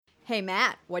Hey,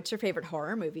 Matt, what's your favorite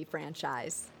horror movie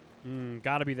franchise?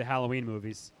 Gotta be the Halloween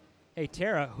movies. Hey,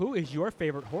 Tara, who is your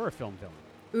favorite horror film villain?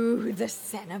 Ooh, the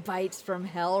Cenobites from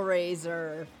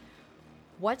Hellraiser.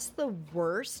 What's the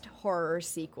worst horror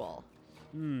sequel?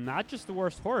 Not just the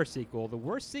worst horror sequel, the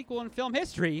worst sequel in film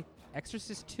history,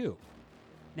 Exorcist 2.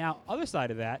 Now, other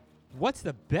side of that, what's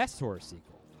the best horror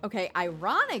sequel? Okay,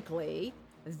 ironically,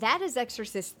 that is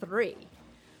Exorcist 3.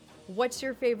 What's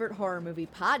your favorite horror movie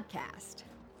podcast?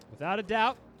 Without a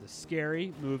doubt, the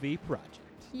Scary Movie Project.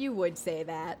 You would say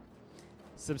that.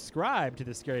 Subscribe to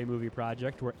the Scary Movie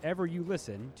Project wherever you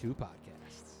listen to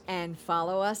podcasts. And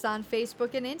follow us on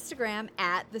Facebook and Instagram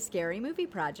at The Scary Movie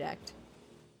Project.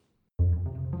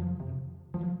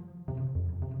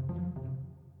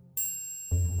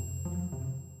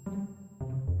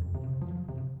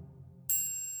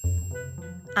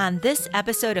 On this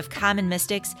episode of Common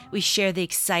Mystics, we share the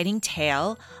exciting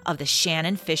tale of the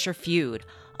Shannon Fisher feud,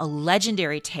 a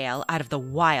legendary tale out of the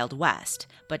Wild West.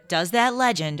 But does that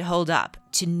legend hold up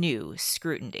to new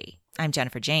scrutiny? I'm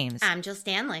Jennifer James. I'm Jill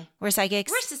Stanley. We're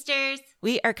psychics. We're sisters.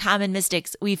 We are Common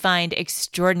Mystics. We find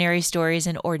extraordinary stories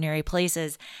in ordinary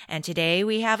places. And today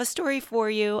we have a story for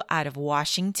you out of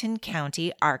Washington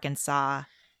County, Arkansas.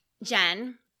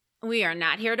 Jen, we are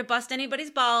not here to bust anybody's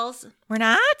balls. We're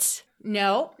not?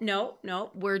 No.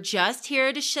 We're just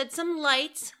here to shed some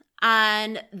light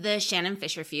on the Shannon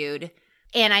Fisher feud.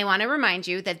 And I want to remind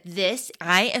you that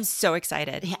I am so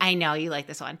excited. I know you like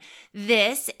this one.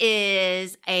 This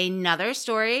is another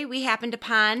story we happened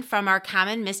upon from our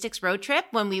Common Mystics road trip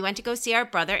when we went to go see our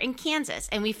brother in Kansas.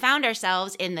 And we found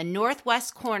ourselves in the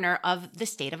northwest corner of the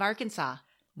state of Arkansas.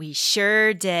 We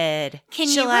sure did.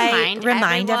 Shall I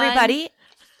remind everybody?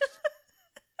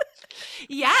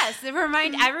 Yes,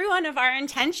 remind everyone of our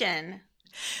intention.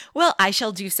 Well, I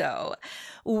shall do so.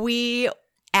 We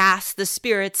ask the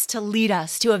spirits to lead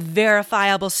us to a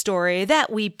verifiable story that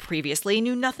we previously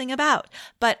knew nothing about,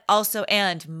 but also,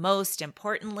 and most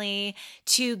importantly,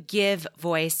 to give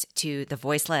voice to the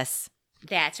voiceless.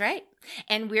 That's right.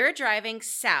 And we're driving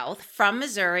south from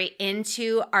Missouri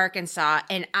into Arkansas,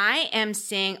 and I am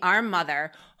seeing our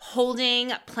mother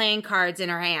holding playing cards in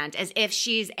her hand as if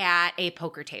she's at a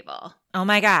poker table. Oh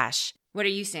my gosh. What are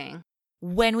you seeing?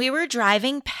 When we were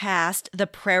driving past the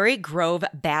Prairie Grove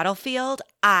battlefield,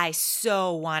 I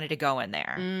so wanted to go in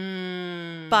there.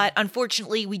 But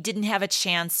unfortunately, we didn't have a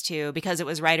chance to because it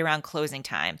was right around closing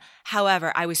time.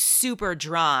 However, I was super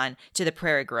drawn to the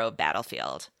Prairie Grove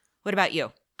battlefield. What about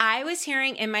you? I was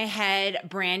hearing in my head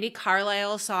Brandy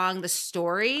Carlisle's song, The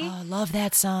Story. Oh, I love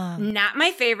that song. Not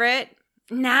my favorite.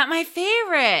 My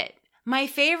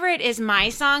favorite is my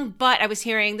song, but I was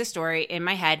hearing The Story in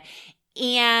my head.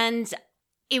 And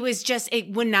it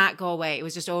would not go away. It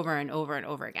was just over and over and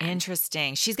over again.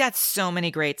 Interesting. She's got so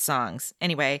many great songs.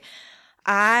 Anyway,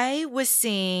 I was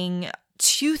seeing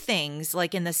two things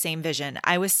like in the same vision.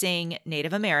 I was seeing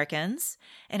Native Americans,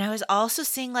 and I was also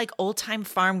seeing like old-time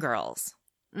farm girls.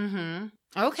 Mm-hmm.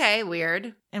 Okay,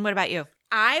 weird. And what about you?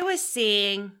 I was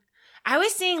seeing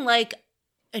like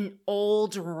an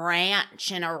old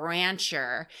ranch and a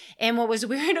rancher. And what was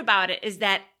weird about it is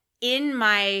that in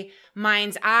my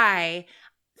mind's eye,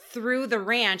 through the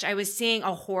ranch, I was seeing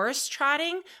a horse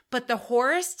trotting, but the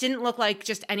horse didn't look like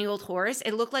just any old horse.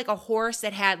 It looked like a horse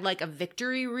that had like a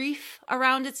victory wreath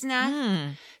around its neck,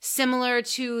 similar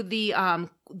to the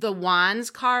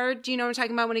Wands card. Do you know what I'm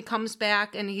talking about when he comes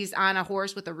back and he's on a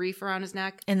horse with a wreath around his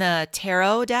neck? In the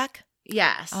tarot deck?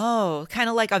 Yes. Oh, kind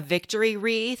of like a victory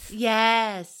wreath?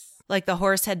 Yes. Like the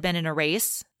horse had been in a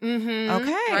race? Mm-hmm.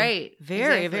 Okay. Right.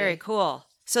 Very, very cool.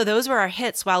 So those were our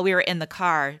hits while we were in the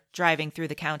car driving through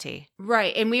the county.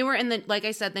 Right. And we were in the, like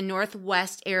I said, the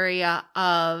northwest area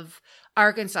of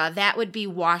Arkansas. That would be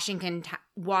Washington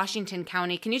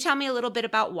County. Can you tell me a little bit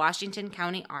about Washington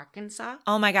County, Arkansas?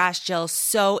 Oh my gosh, Jill,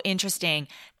 so interesting.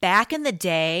 Back in the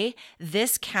day,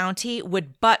 this county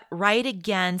would butt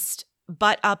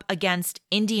up against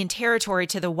Indian territory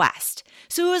to the west.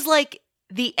 So it was like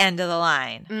the end of the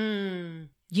line.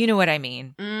 You know what I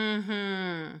mean.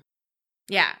 Mm-hmm.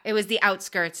 Yeah, it was the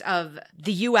outskirts of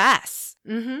the U.S.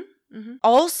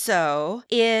 Also,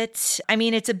 it's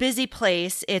a busy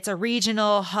place. It's a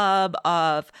regional hub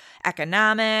of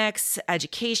economics,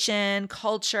 education,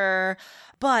 culture,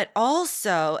 but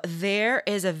also there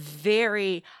is a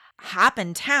very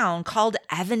hoppin' town called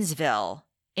Evansville.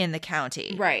 in the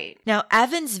county. Right. Now,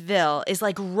 Evansville is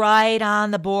like right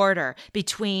on the border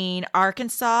between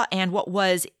Arkansas and what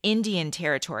was Indian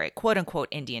Territory, quote unquote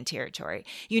Indian Territory.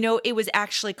 You know, it was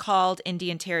actually called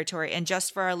Indian Territory. And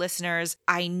just for our listeners,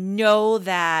 I know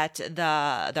that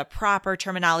the proper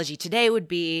terminology today would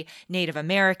be Native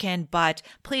American, but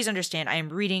please understand, I am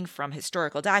reading from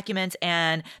historical documents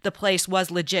and the place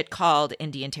was legit called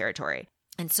Indian Territory.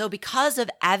 And so because of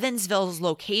Evansville's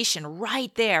location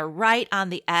right there, right on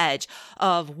the edge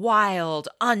of wild,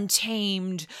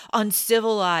 untamed,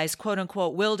 uncivilized, quote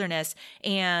unquote, wilderness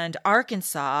and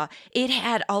Arkansas, it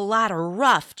had a lot of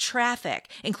rough traffic,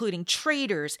 including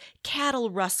traders,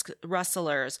 cattle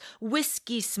rustlers,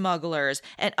 whiskey smugglers,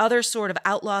 and other sort of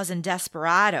outlaws and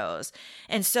desperados.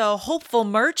 And so hopeful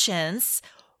merchants,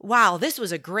 wow, this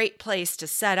was a great place to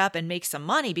set up and make some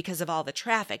money because of all the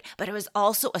traffic, but it was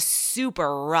also a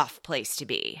super rough place to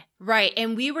be. Right.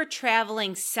 And we were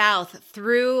traveling south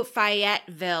through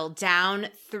Fayetteville, down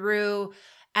through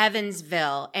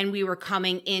Evansville, and we were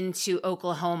coming into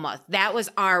Oklahoma. That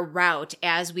was our route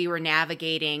as we were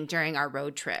navigating during our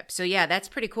road trip. So yeah, that's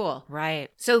pretty cool. Right.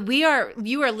 So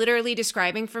you are literally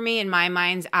describing for me in my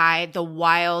mind's eye the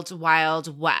wild,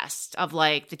 wild west of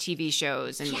like the TV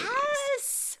shows and movies.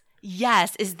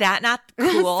 Yes. Is that not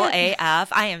cool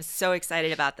AF? I am so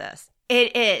excited about this.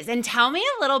 It is. And tell me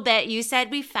a little bit. You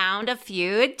said we found a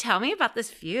feud. Tell me about this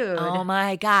feud. Oh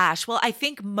my gosh. Well, I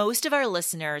think most of our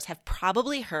listeners have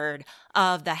probably heard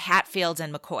of the Hatfields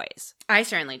and McCoys. I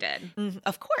certainly did.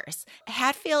 Of course.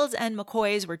 Hatfields and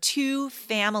McCoys were two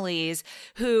families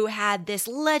who had this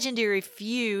legendary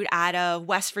feud out of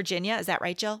West Virginia. Is that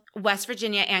right, Jill? West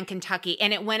Virginia and Kentucky.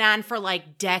 And it went on for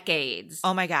like decades.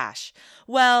 Oh my gosh.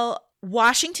 Well,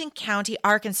 Washington County,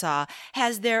 Arkansas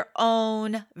has their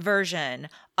own version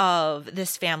of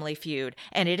this family feud,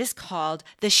 and it is called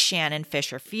the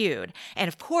Shannon-Fisher feud. And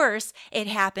of course, it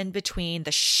happened between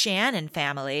the Shannon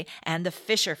family and the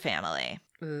Fisher family.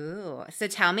 Ooh, so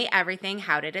tell me everything.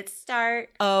 How did it start?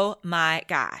 Oh my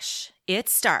gosh. It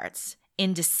starts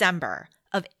in December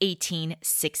of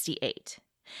 1868.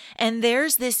 And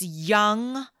there's this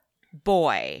young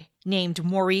boy named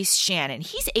Maurice Shannon.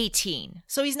 He's 18,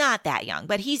 so he's not that young,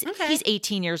 but he's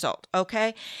 18 years old,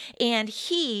 okay? And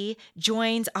he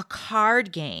joins a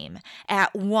card game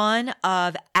at one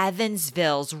of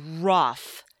Evansville's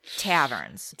rough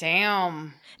taverns.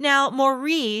 Damn. Now,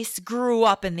 Maurice grew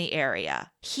up in the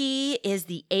area. He is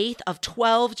the 8th of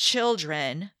 12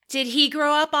 children. Did he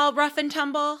grow up all rough and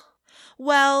tumble?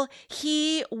 Well,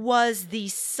 he was the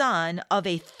son of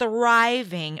a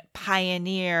thriving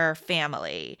pioneer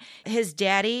family. His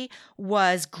daddy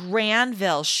was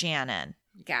Granville Shannon.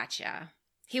 Gotcha.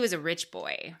 He was a rich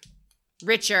boy.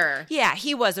 Richer. Yeah,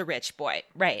 he was a rich boy.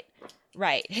 Right.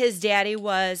 His daddy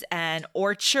was an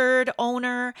orchard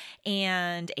owner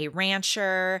and a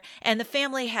rancher, and the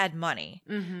family had money.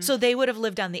 Mm-hmm. So they would have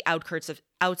lived on the outskirts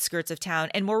of town,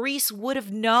 and Maurice would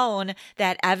have known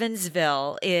that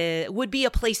Evansville would be a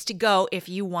place to go if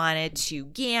you wanted to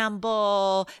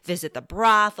gamble, visit the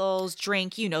brothels,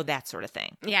 drink, that sort of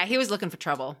thing. Yeah, he was looking for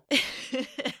trouble.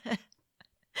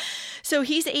 So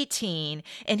he's 18,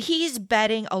 and he's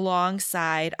betting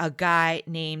alongside a guy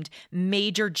named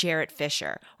Major Jarrett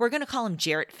Fisher. We're going to call him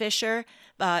Jarrett Fisher.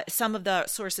 Some of the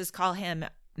sources call him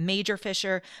Major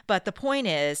Fisher, but the point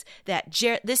is that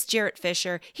this Jarrett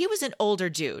Fisher, he was an older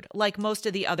dude, like most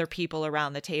of the other people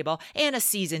around the table, and a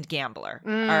seasoned gambler,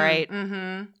 all right?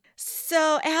 Mm-hmm.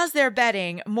 So as they're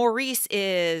betting, Maurice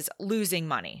is losing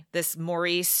money. This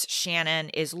Maurice Shannon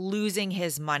is losing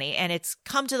his money, and it's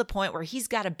come to the point where he's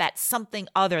got to bet something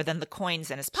other than the coins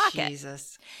in his pocket.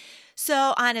 Jesus.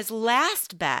 So on his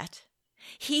last bet,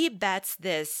 he bets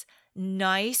this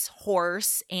nice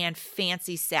horse and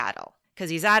fancy saddle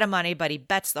because he's out of money, but he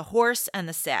bets the horse and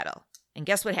the saddle. And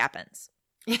guess what happens?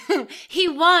 He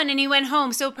won, and he went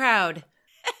home so proud.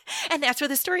 And that's where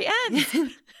the story ends.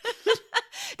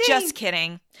 Just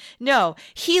kidding. No,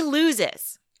 he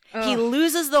loses. Ugh. He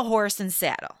loses the horse and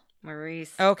saddle.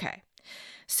 Maurice. Okay.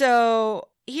 So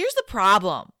here's the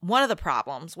problem. One of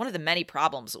the many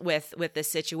problems with this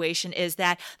situation is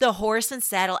that the horse and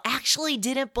saddle actually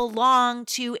didn't belong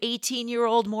to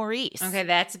 18-year-old Maurice. Okay,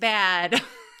 that's bad.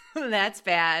 That's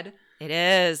bad. It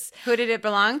is. Who did it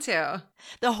belong to?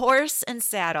 The horse and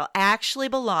saddle actually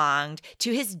belonged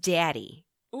to his daddy,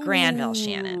 Granville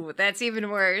Shannon. That's even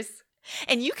worse.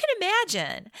 And you can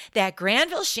imagine that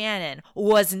Granville Shannon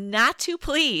was not too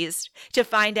pleased to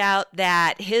find out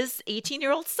that his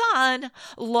 18-year-old son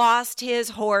lost his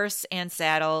horse and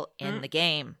saddle in the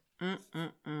game.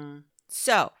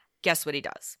 So, guess what he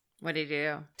does? What did he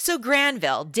do? So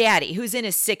Granville, Daddy, who's in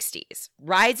his 60s,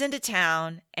 rides into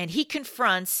town and he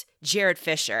confronts Jared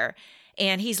Fisher.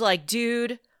 And he's like,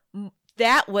 dude,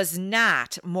 that was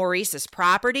not Maurice's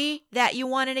property that you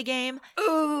won in a game.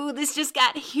 Ooh, this just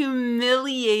got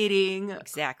humiliating.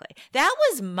 Exactly. That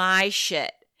was my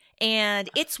shit. And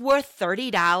it's worth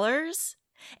 $30.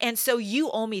 And so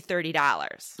you owe me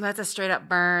 $30. That's a straight up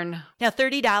burn. Now,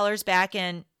 $30 back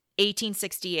in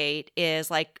 1868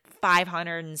 is like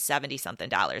 $570 something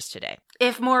today.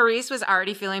 If Maurice was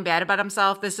already feeling bad about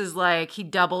himself, this is like he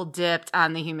double dipped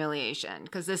on the humiliation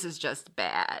because this is just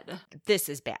bad. This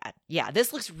is bad. Yeah,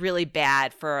 this looks really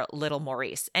bad for little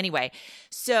Maurice. Anyway,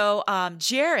 so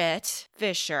Jarrett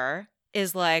Fisher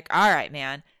is like, all right,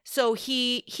 man. So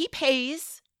he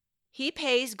pays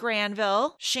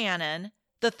Granville Shannon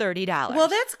the $30. Well,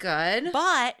 that's good.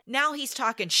 But now he's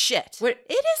talking shit. What?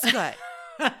 It is good.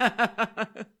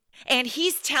 And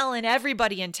he's telling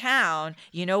everybody in town,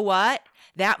 you know what?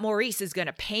 That Maurice is going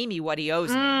to pay me what he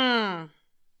owes me.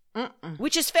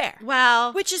 Which is fair.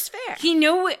 Well, Which is fair. he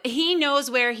knows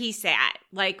where he sat.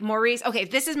 Like Maurice. Okay,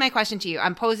 this is my question to you.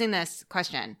 I'm posing this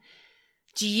question.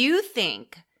 Do you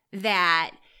think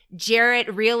that Jarrett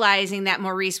realizing that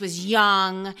Maurice was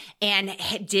young and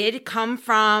did come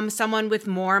from someone with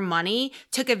more money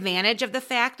took advantage of the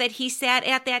fact that he sat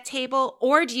at that table?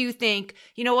 Or do you think,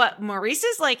 you know what, Maurice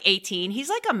is like 18. He's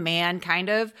like a man, kind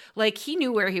of. Like he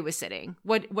knew where he was sitting.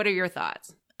 What are your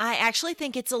thoughts? I actually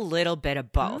think it's a little bit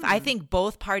of both. I think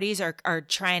both parties are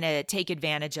trying to take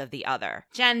advantage of the other.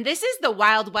 Jen, this is the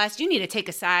Wild West. You need to take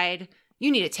a side.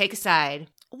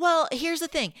 Well, here's the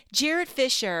thing. Jared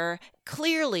Fisher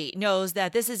clearly knows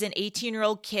that this is an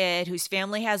 18-year-old kid whose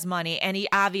family has money, and he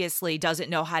obviously doesn't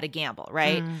know how to gamble,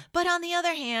 right? But on the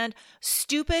other hand,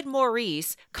 stupid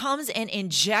Maurice comes and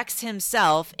injects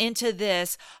himself into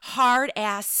this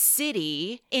hard-ass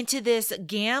city, into this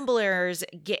gamblers.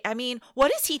 I mean,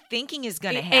 what is he thinking is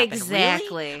going to happen?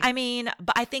 Exactly. Really? I mean,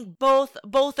 I think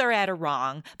both are at a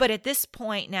wrong. But at this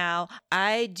point now,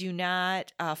 I do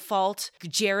not fault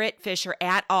Jared Fisher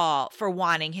at all for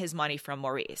wanting his money from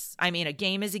Maurice. I mean, a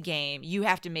game is a game. You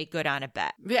have to make good on a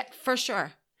bet. Yeah, for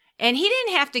sure. And he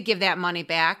didn't have to give that money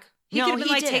back. He could have been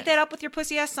like, take that up with your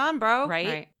pussy-ass son, bro.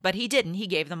 Right? But he didn't. He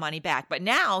gave the money back. But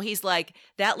now he's like,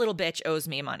 that little bitch owes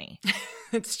me money.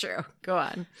 It's true. Go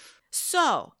on.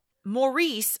 So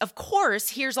Maurice, of course,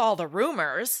 hears all the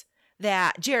rumors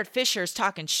that Jared Fisher's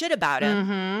talking shit about him.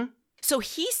 Mm-hmm. So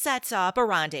he sets up a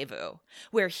rendezvous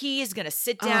where he is going to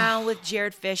sit down with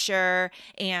Jared Fisher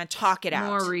and talk it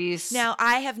out. Maurice. Now,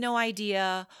 I have no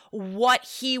idea what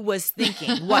he was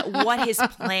thinking, what his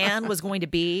plan was going to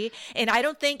be. And I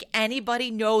don't think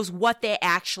anybody knows what they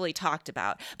actually talked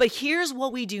about. But here's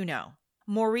what we do know.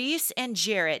 Maurice and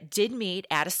Jarrett did meet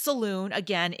at a saloon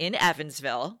again in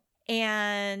Evansville.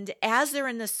 And as they're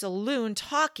in the saloon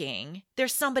talking,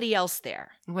 there's somebody else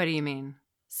there. What do you mean?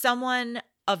 Someone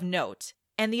of note.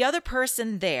 And the other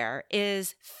person there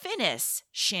is Finis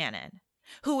Shannon,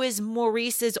 who is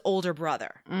Maurice's older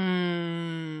brother.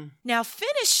 Now,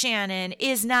 Finis Shannon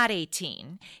is not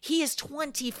 18. He is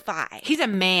 25. He's a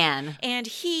man. And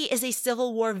he is a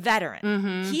Civil War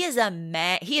veteran. He is a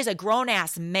man. He is a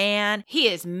grown-ass man. He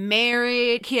is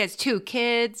married. He has 2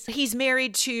 kids. He's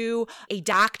married to a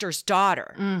doctor's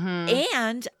daughter.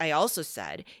 And I also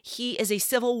said he is a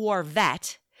Civil War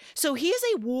vet. So he is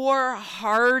a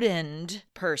war-hardened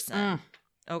person,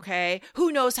 okay,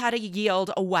 who knows how to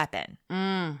yield a weapon.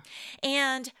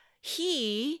 And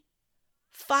he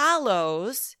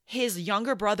follows his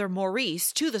younger brother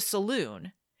Maurice to the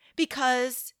saloon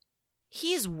because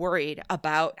he's worried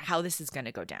about how this is going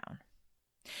to go down.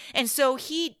 And so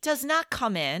he does not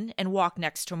come in and walk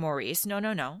next to Maurice.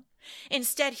 No.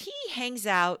 Instead, he hangs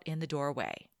out in the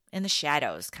doorway, in the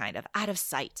shadows, kind of, out of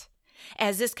sight,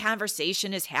 as this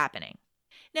conversation is happening.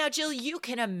 Now, Jill, you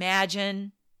can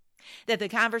imagine that the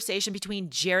conversation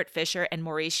between Jarrett Fisher and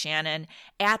Maurice Shannon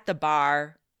at the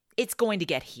bar, it's going to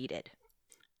get heated.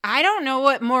 I don't know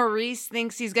what Maurice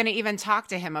thinks he's going to even talk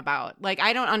to him about. Like,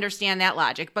 I don't understand that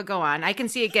logic, but go on. I can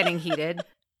see it getting heated.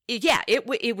 Yeah,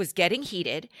 it was getting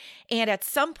heated. And at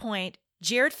some point,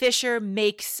 Jarrett Fisher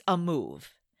makes a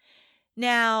move.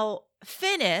 Now,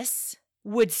 Finis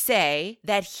would say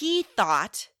that he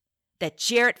thought that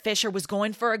Jarrett Fisher was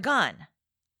going for a gun.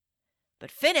 But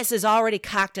Finis is already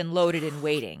cocked and loaded and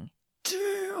waiting.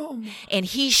 Damn. And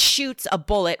he shoots a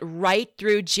bullet right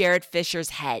through Jarrett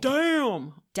Fisher's head.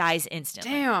 Damn. Dies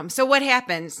instantly. Damn. So what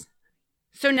happens?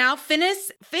 So now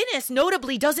Finis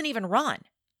notably doesn't even run.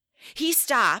 He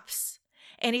stops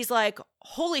and he's like,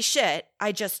 holy shit,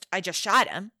 I just shot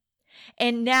him.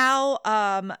 And now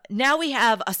we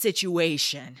have a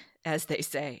situation. as they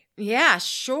say. Yeah,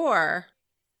 sure.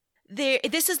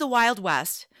 This is the Wild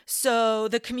West. So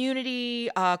the community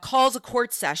calls a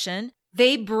court session.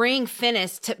 They bring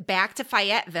Finnis back to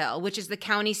Fayetteville, which is the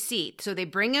county seat. So they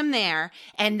bring him there,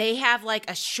 and they have like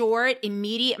a short,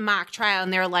 immediate mock trial.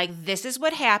 And they're like, this is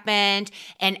what happened.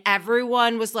 And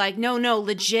everyone was like, no,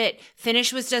 legit.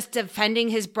 Finnish was just defending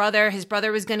his brother. His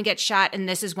brother was going to get shot, and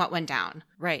this is what went down.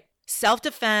 Right.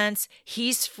 Self-defense.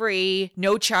 He's free.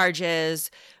 No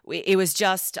charges. It was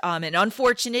just an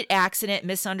unfortunate accident,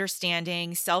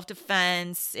 misunderstanding,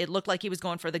 self-defense. It looked like he was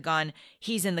going for the gun.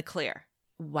 He's in the clear.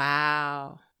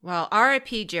 Wow. Well,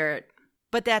 R.I.P. Jarrett.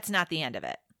 But that's not the end of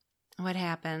it. What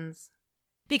happens?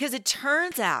 Because it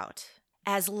turns out,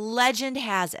 as legend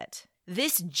has it,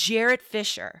 this Jarrett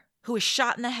Fisher, who was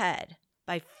shot in the head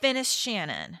by Finnis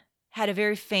Shannon, had a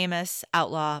very famous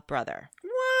outlaw brother.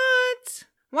 What?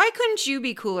 Why couldn't you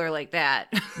be cooler like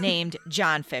that? Named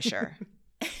John Fisher.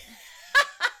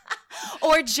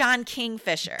 Or John King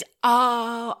Fisher.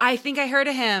 Oh, I think I heard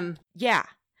of him. Yeah.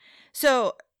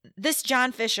 So this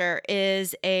John Fisher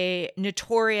is a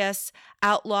notorious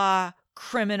outlaw,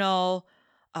 criminal,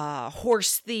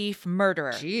 horse thief,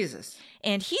 murderer. Jesus.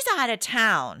 And he's out of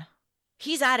town.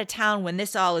 He's out of town when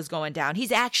this all is going down.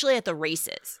 He's actually at the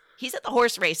races. He's at the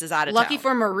horse races out of Lucky town.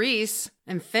 for Maurice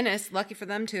and Finnis. Lucky for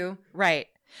them too. Right.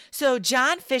 So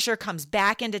John Fisher comes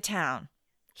back into town.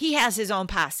 He has his own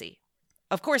posse.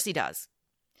 Of course he does.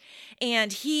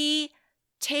 And he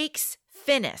takes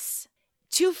Finnis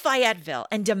to Fayetteville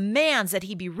and demands that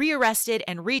he be rearrested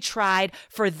and retried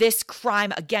for this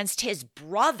crime against his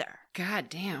brother. God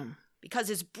damn. Because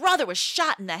his brother was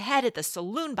shot in the head at the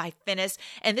saloon by Finnis,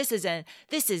 and this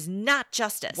is not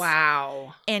justice.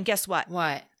 Wow. And guess what?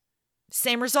 What?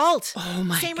 Same result. Oh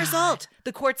my God. Same result.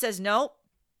 The court says nope,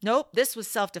 this was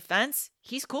self-defense.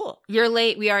 He's cool. You're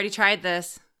late. We already tried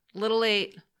this. Little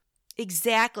late.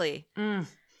 Exactly. All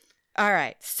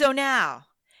right. So now,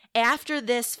 after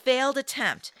this failed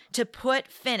attempt to put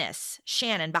Finnis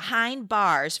Shannon behind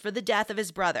bars for the death of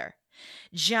his brother,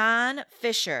 John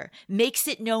Fisher makes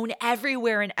it known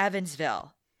everywhere in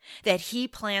Evansville that he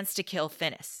plans to kill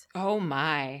Finnis. Oh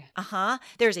my.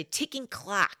 There's a ticking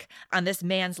clock on this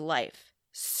man's life.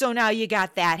 So now you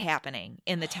got that happening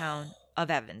in the town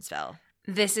of Evansville.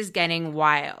 This is getting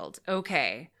wild.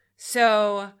 Okay.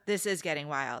 So this is getting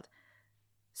wild.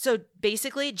 So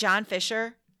basically, John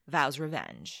Fisher vows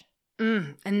revenge.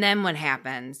 And then what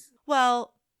happens?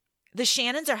 Well, the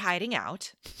Shannons are hiding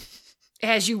out.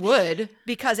 As you would.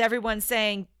 Because everyone's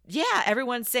saying,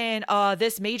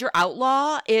 this major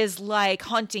outlaw is like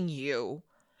hunting you.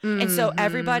 Mm-hmm. And so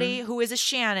everybody who is a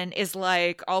Shannon is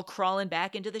like all crawling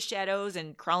back into the shadows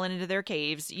and crawling into their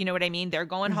caves. You know what I mean? They're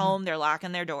going home. They're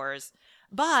locking their doors.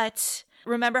 But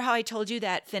remember how I told you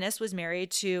that Finnis was married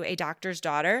to a doctor's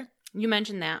daughter? You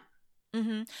mentioned that.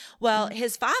 Well,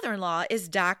 his father-in-law is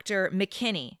Dr.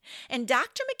 McKinney. And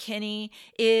Dr. McKinney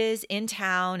is in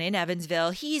town in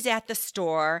Evansville. He's at the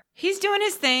store. He's doing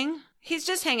his thing. He's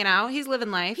just hanging out. He's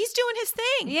living life. He's doing his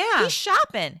thing. Yeah. He's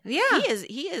shopping. Yeah.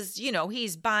 He is,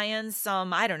 he's buying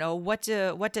some, I don't know, what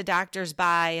do doctors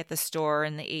buy at the store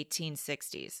in the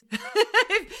 1860s?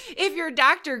 If you're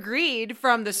Dr. Greed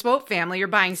from the Swope family, you're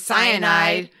buying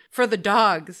cyanide for the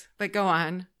dogs. But go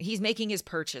on. He's making his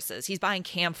purchases. He's buying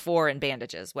camphor and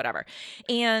bandages, whatever.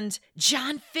 And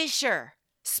John Fisher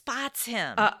spots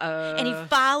him. Uh-oh. And he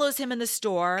follows him in the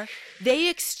store. They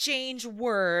exchange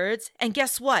words. And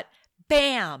guess what?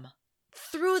 Bam!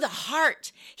 Through the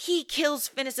heart. He kills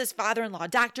Finnis's father-in-law,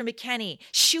 Dr. McKinney,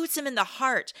 shoots him in the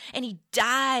heart, and he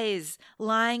dies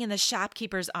lying in the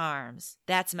shopkeeper's arms.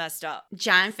 That's messed up.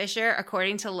 John Fisher,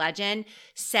 according to legend,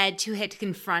 said to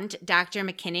confront Dr.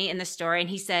 McKinney in the story, and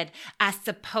he said, I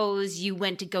suppose you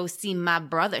went to go see my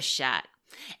brother shot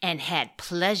and had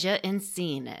pleasure in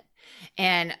seeing it.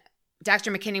 And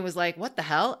Dr. McKinney was like, what the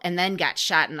hell? And then got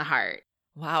shot in the heart.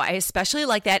 Wow, I especially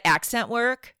like that accent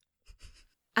work.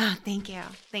 Oh, thank you.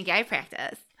 Thank you. I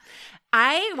practice.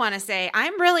 I want to say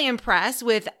I'm really impressed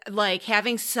with like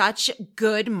having such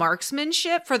good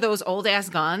marksmanship for those old ass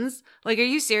guns. Like, are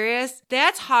you serious?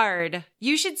 That's hard.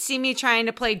 You should see me trying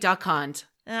to play duck hunt.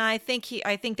 I think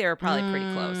they were probably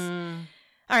pretty close.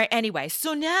 All right. Anyway,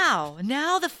 so now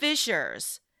the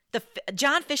Fishers,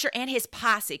 John Fisher and his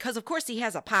posse, because of course he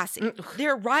has a posse.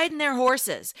 They're riding their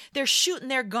horses. They're shooting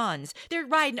their guns. They're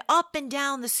riding up and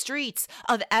down the streets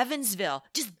of Evansville,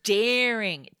 just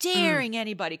daring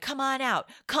anybody. Come on out.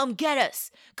 Come get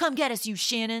us. Come get us, you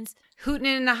Shannons. Hooting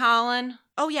and hollering.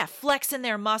 Oh, yeah, flexing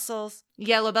their muscles.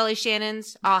 Yellow belly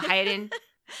Shannons, all hiding.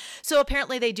 So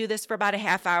apparently they do this for about a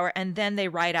half hour, and then they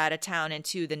ride out of town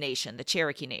into the nation, the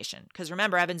Cherokee Nation. Because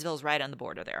remember, Evansville's right on the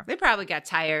border there. They probably got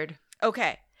tired.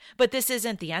 Okay, but this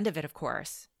isn't the end of it, of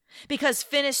course. Because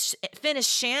Finnish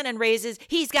Shannon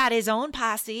he's got his own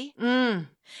posse.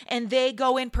 And they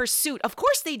go in pursuit. Of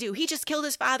course they do. He just killed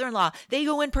his father-in-law. They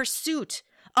go in pursuit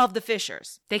of the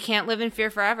Fishers. They can't live in fear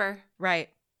forever. Right.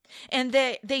 And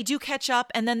they do catch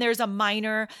up, and then there's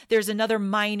another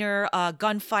minor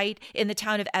gunfight in the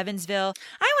town of Evansville.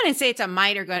 I wouldn't say it's a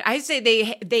minor gun. I'd say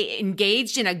they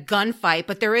engaged in a gunfight,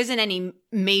 but there isn't any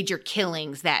major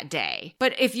killings that day.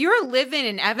 But if you're living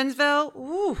in Evansville,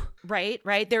 ooh.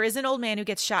 Right. There is an old man who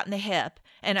gets shot in the hip,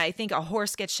 and I think a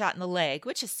horse gets shot in the leg,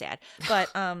 which is sad.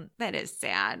 But that is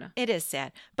sad. It is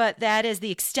sad. But that is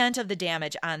the extent of the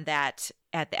damage on that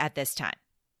at this time.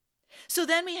 So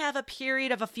then we have a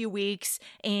period of a few weeks,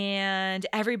 and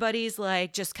everybody's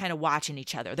like just kind of watching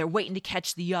each other. They're waiting to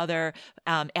catch the other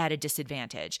at a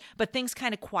disadvantage. But things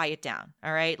kind of quiet down,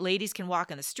 all right? Ladies can walk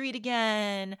on the street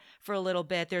again for a little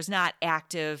bit. There's not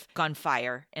active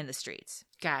gunfire in the streets.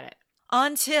 Got it.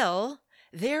 Until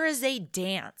there is a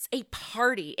dance, a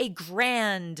party, a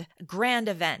grand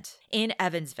event in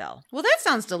Evansville. Well, that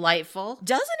sounds delightful.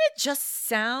 Doesn't it just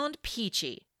sound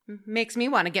peachy? Makes me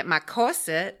want to get my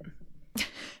corset.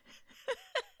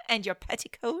 And your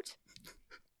petticoat?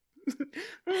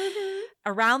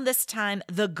 Around this time,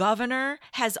 the governor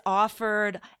has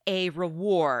offered a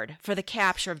reward for the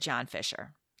capture of John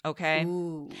Fisher. Okay?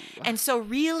 Ooh. And so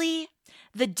really,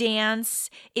 the dance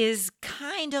is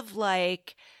kind of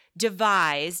like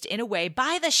devised in a way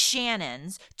by the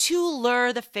Shannons to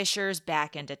lure the Fishers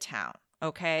back into town.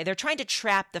 Okay? They're trying to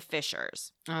trap the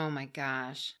Fishers. Oh my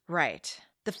gosh. Right.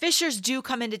 The Fishers do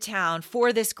come into town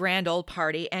for this grand old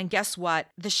party, and guess what?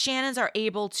 The Shannons are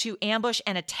able to ambush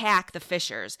and attack the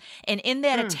Fishers. And in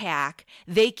that attack,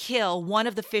 they kill one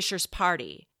of the Fishers'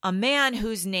 party, a man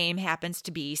whose name happens to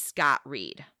be Scott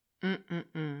Reed.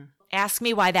 Ask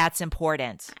me why that's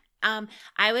important.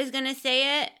 I was going to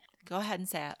say it. Go ahead and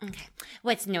say it. Okay.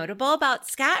 What's notable about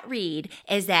Scott Reed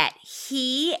is that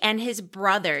he and his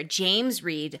brother, James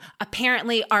Reed,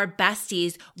 apparently are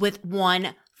besties with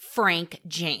one Frank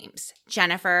James.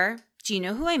 Jennifer, do you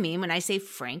know who I mean when I say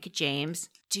Frank James?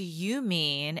 Do you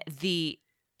mean the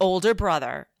older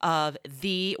brother of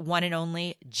the one and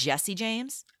only Jesse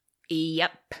James?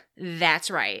 Yep, that's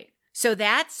right. So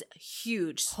that's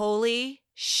huge. Holy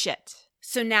shit.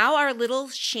 So now our little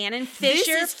Shannon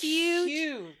Fisher feud.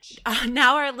 Huge.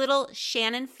 Now our little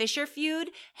Shannon Fisher feud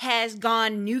has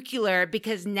gone nuclear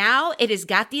because now it has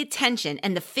got the attention,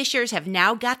 and the Fishers have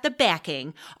now got the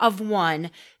backing of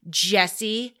one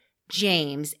Jesse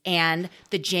James and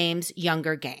the James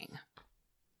Younger gang.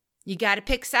 You got to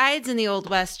pick sides in the Old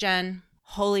West, Jen.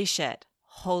 Holy shit.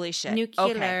 Nuclear.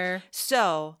 Okay.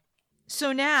 So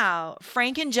now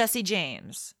Frank and Jesse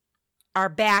James are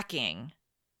backing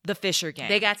the Fisher gang.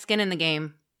 They got skin in the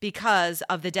game. Because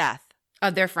of the death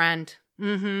of their friend.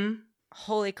 Mm-hmm.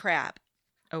 Holy crap.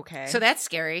 Okay. So that's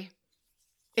scary.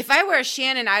 If I were a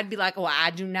Shannon, I'd be like, well,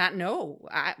 I do not know.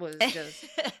 I was just...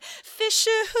 Fisher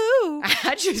who?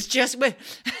 I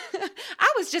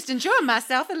was just enjoying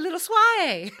myself a little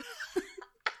sway.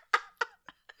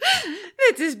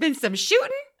 There's been some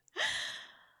shooting.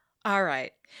 All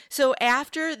right. So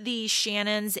after the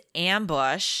Shannons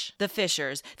ambush the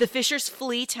Fishers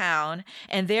flee town,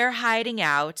 and they're hiding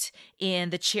out in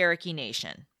the Cherokee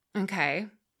Nation. Okay.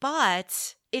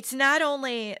 But it's not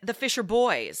only the Fisher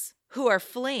boys who are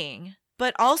fleeing,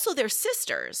 but also their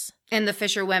sisters. And the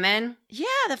Fisher women? Yeah,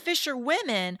 the Fisher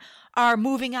women are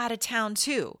moving out of town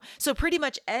too. So pretty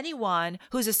much anyone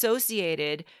who's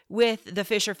associated with the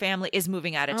Fisher family is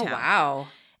moving out of town. Oh, wow.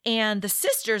 And the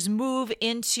sisters move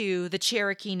into the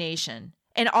Cherokee Nation.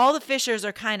 And all the Fishers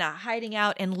are kind of hiding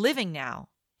out and living now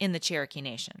in the Cherokee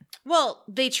Nation. Well,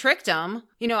 they tricked them.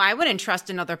 You know, I wouldn't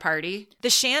trust another party. The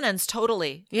Shannons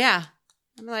totally. Yeah.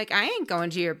 I'm like, I ain't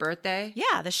going to your birthday.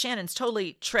 Yeah, the Shannons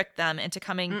totally tricked them into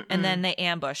coming, and then they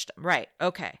ambushed them. Right,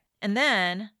 okay. And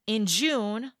then in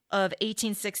June of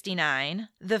 1869,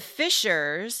 the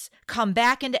Fishers come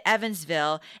back into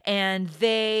Evansville, and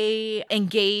they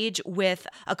engage with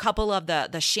a couple of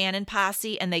the Shannon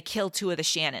posse, and they kill two of the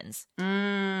Shannons.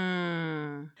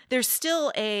 There's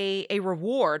still a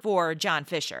reward for John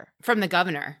Fisher. From the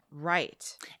governor.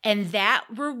 Right. And that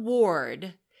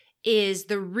reward is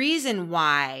the reason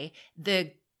why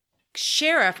the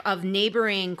sheriff of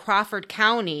neighboring Crawford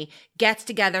County gets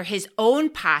together his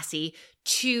own posse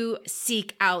to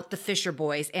seek out the Fisher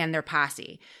boys and their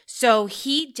posse. So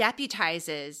he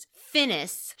deputizes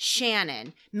Finis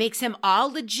Shannon, makes him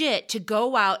all legit to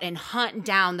go out and hunt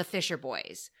down the Fisher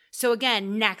boys. So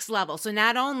again, next level. So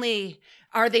not only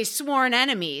are they sworn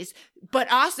enemies,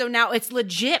 but also now it's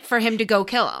legit for him to go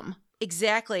kill him.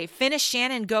 Exactly. Finis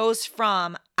Shannon goes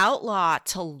from outlaw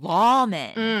to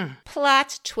lawman.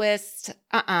 Plot twist.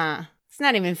 It's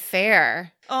not even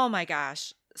fair. Oh my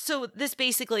gosh. So this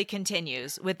basically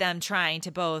continues with them trying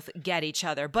to both get each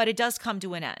other, but it does come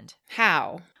to an end.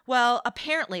 How? Well,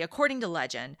 apparently, according to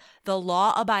legend, the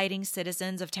law-abiding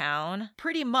citizens of town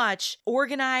pretty much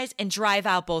organize and drive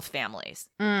out both families.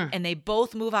 And they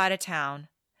both move out of town.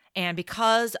 And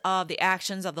because of the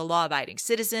actions of the law-abiding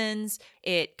citizens,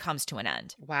 it comes to an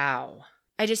end. Wow.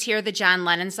 I just hear the John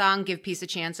Lennon song, Give Peace a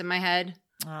Chance, in my head.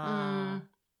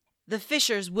 The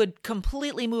Fishers would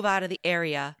completely move out of the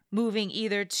area, moving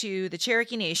either to the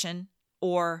Cherokee Nation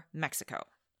or Mexico.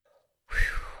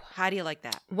 Whew. How do you like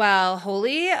that? Well,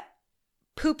 holy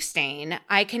poop stain.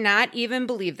 I cannot even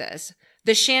believe this.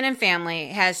 The Shannon family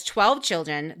has 12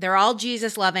 children. They're all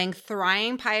Jesus-loving,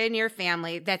 thriving pioneer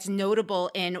family that's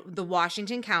notable in the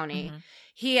Washington County.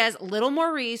 He has little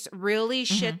Maurice really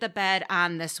shit the bed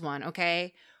on this one,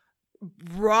 okay?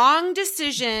 Wrong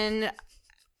decision,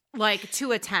 like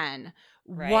to a 10.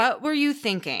 Right. What were you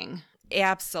thinking?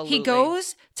 Absolutely. He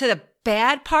goes to the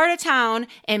bad part of town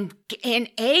and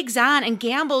eggs on and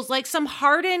gambles like some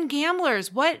hardened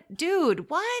gamblers. What? Dude,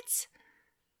 what?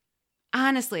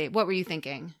 Honestly, what were you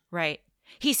thinking? Right.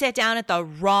 He sat down at the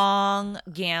wrong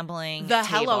gambling The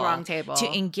table hello wrong table. to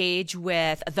engage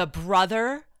with the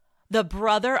brother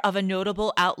of a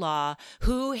notable outlaw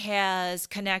who has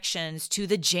connections to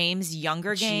the James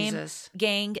Younger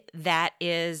gang that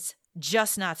is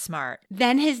just not smart.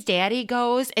 Then his daddy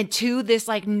goes into this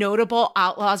like notable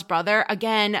outlaw's brother,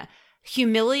 again,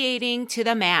 humiliating to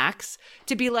the max,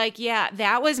 to be like, yeah,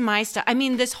 that was my stuff. I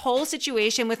mean, this whole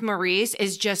situation with Maurice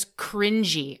is just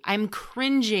cringy. I'm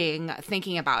cringing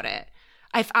thinking about it.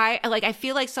 I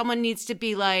feel like someone needs to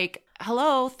be like,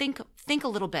 hello, think a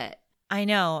little bit. I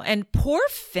know. And poor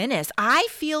Finis. I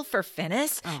feel for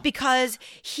Finis because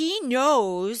he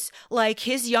knows like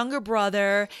his younger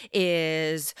brother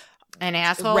is an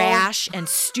asshole, rash and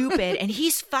stupid, and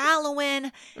he's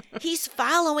following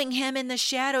him in the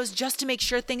shadows just to make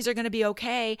sure things are going to be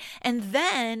okay. And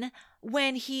then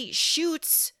when he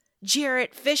shoots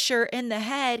Jarrett Fisher in the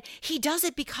head, he does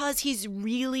it because he's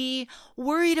really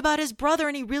worried about his brother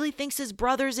and he really thinks his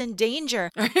brother's in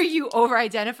danger. Are you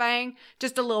over-identifying?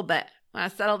 Just a little bit. I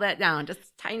want to settle that down just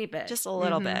a tiny bit. Just a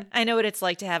little bit. I know what it's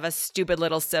like to have a stupid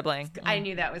little sibling. I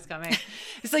knew that was coming.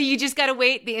 So you just got to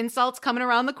wait. The insult's coming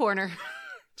around the corner.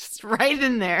 Just right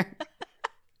in there.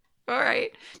 All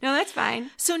right. No, that's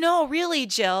fine. So no, really,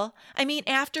 Jill. I mean,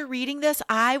 after reading this,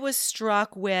 I was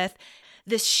struck with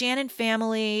this Shannon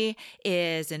family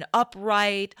is an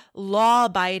upright,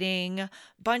 law-abiding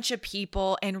bunch of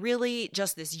people, and really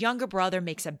just this younger brother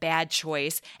makes a bad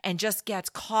choice and just gets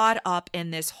caught up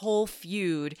in this whole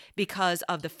feud because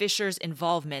of the Fishers'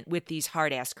 involvement with these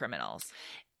hard-ass criminals.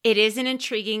 It is an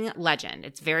intriguing legend.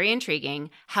 It's very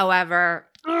intriguing. However,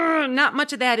 not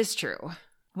much of that is true.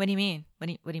 What do you mean? What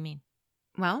do you mean?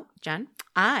 Well, Jen,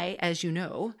 I, as you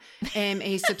know, am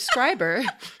a subscriber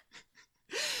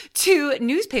to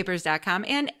newspapers.com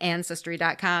and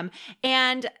ancestry.com,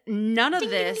 and none of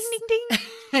this ding, ding, ding, ding.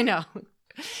 I know,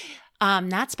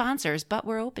 not sponsors, but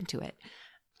we're open to it.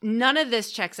 None of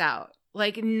this checks out.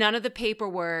 Like, none of the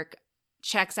paperwork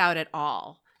checks out at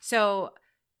all. So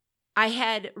I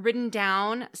had written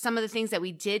down some of the things that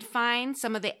we did find,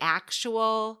 some of the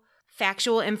actual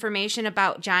factual information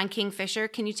about John King Fisher.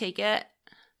 Can you take it?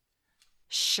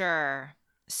 Sure.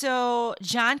 So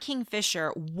John King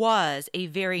Fisher was a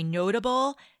very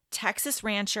notable Texas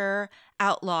rancher,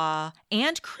 outlaw,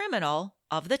 and criminal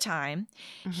of the time.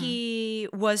 He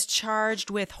was charged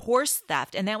with horse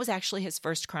theft, and that was actually his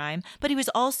first crime, but he was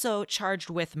also charged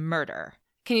with murder.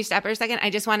 Can you stop for a second? I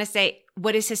just want to say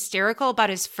what is hysterical about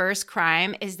his first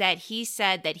crime is that he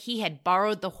said that he had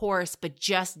borrowed the horse but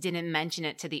just didn't mention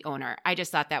it to the owner. I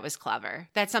just thought that was clever.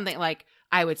 That's something like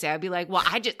I would say. I'd be like, well,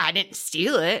 I didn't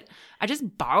steal it. I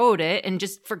just borrowed it and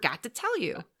just forgot to tell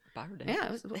you. Borrowed it.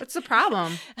 Yeah, what's the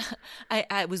problem?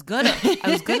 I was gonna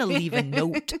leave a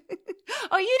note.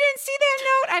 Oh, you didn't see that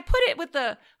note? I put it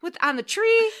with on the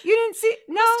tree. You didn't see?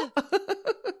 No.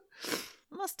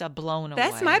 Must have blown away.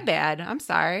 That's my bad. I'm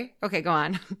sorry. Okay, go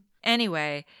on.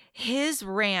 Anyway, his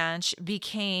ranch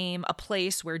became a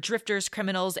place where drifters,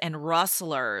 criminals, and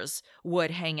rustlers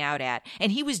would hang out at.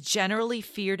 And he was generally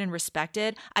feared and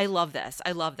respected. I love this.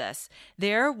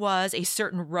 There was a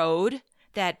certain road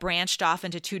that branched off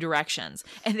into two directions.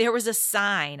 And there was a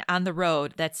sign on the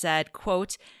road that said,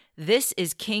 quote, "This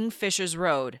is King Fisher's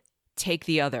road. Take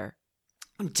the other."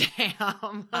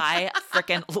 Damn. I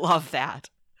freaking love that.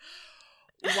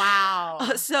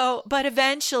 Wow. But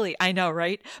eventually, I know,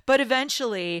 right? But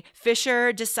eventually,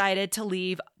 Fisher decided to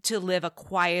live a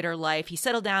quieter life. He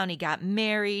settled down, he got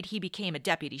married, he became a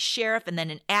deputy sheriff and then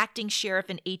an acting sheriff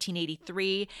in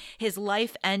 1883. His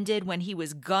life ended when he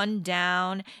was gunned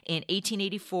down in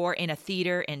 1884 in a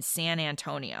theater in San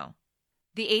Antonio.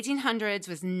 The 1800s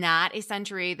was not a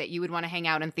century that you would want to hang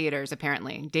out in theaters,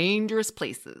 apparently. Dangerous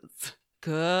places.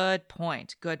 Good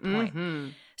point. Good point. Mm-hmm.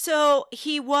 So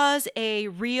he was a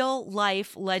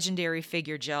real-life legendary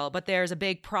figure, Jill, but there's a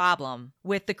big problem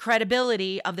with the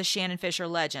credibility of the Shannon Fisher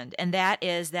legend, and that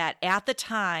is that at the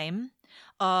time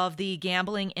of the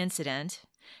gambling incident,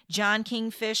 John King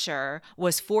Fisher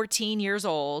was 14 years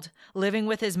old, living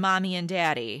with his mommy and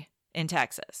daddy in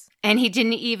Texas. And he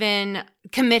didn't even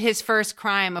commit his first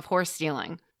crime of horse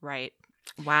stealing. Right.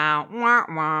 Wow. Wah,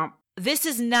 wah. This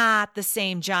is not the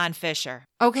same John Fisher.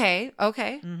 Okay.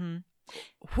 Mm-hmm.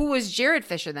 Who was Jared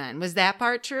Fisher then? Was that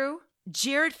part true?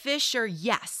 Jared Fisher,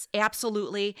 yes,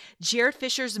 absolutely. Jared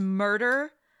Fisher's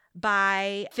murder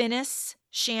by Finis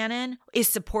Shannon is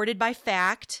supported by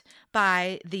fact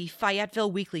by the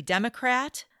Fayetteville Weekly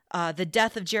Democrat. The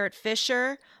death of Jared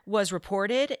Fisher was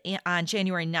reported on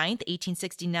January 9th,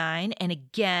 1869, and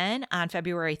again on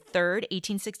February 3rd,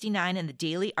 1869 in the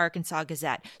Daily Arkansas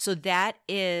Gazette. So that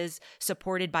is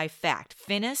supported by fact.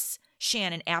 Finis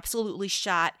Shannon absolutely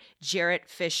shot Jared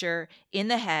Fisher in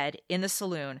the head in the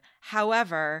saloon.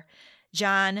 However,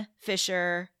 John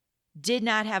Fisher did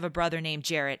not have a brother named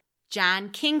Jared. John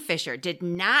Kingfisher did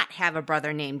not have a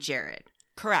brother named Jared.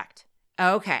 Correct.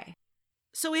 Okay.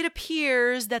 So it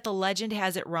appears that the legend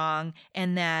has it wrong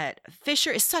and that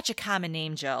Fisher is such a common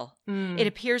name, Jill. It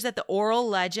appears that the oral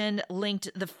legend linked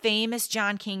the famous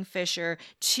John King Fisher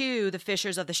to the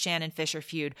Fishers of the Shannon Fisher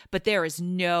feud, but there is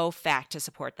no fact to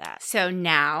support that. So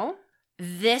now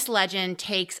this legend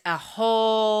takes a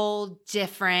whole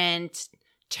different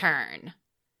turn.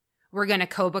 We're going to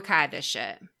Cobra Kai this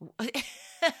shit.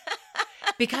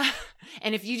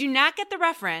 And if you do not get the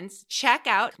reference, check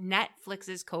out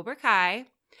Netflix's Cobra Kai.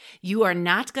 You are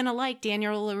not going to like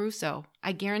Daniel LaRusso.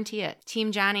 I guarantee it.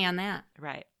 Team Johnny on that.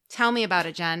 Right. Tell me about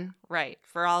it, Jen. Right.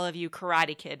 For all of you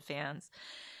Karate Kid fans.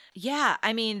 Yeah,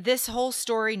 I mean, this whole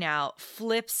story now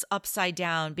flips upside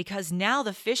down because now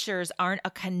the Fishers aren't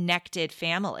a connected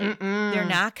family. They're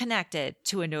not connected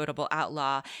to a notable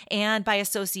outlaw. And by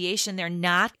association, they're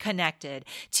not connected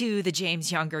to the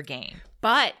James Younger gang.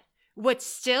 But what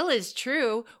still is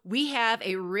true, we have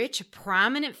a rich,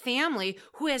 prominent family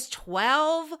who has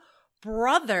 12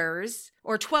 brothers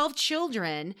or 12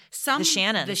 children. The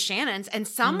Shannons. And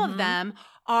some of them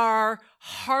are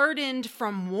hardened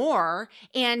from war.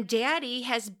 And Daddy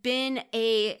has been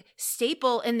a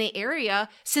staple in the area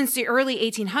since the early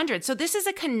 1800s. So this is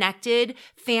a connected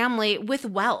family with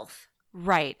wealth.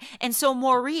 Right. And so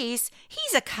Maurice,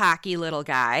 he's a cocky little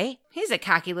guy. He's a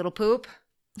cocky little poop.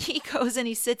 He goes and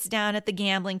he sits down at the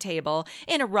gambling table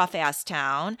in a rough-ass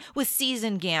town with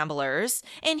seasoned gamblers,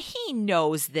 and he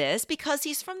knows this because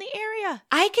he's from the area.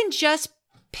 I can just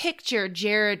picture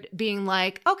Jared being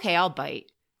like, okay, I'll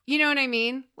bite. You know what I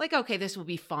mean? Like, okay, this will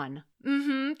be fun.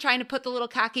 Trying to put the little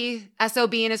cocky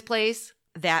SOB in his place.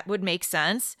 That would make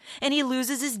sense. And he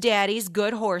loses his daddy's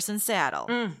good horse and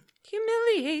saddle.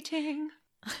 Humiliating.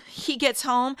 He gets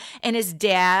home and his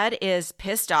dad is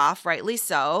pissed off, rightly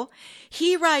so.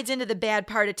 He rides into the bad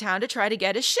part of town to try to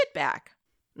get his shit back.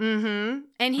 And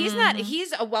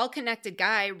he's a well-connected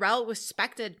guy,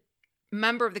 well-respected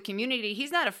member of the community.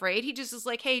 He's not afraid. He just is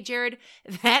like, hey, Jared,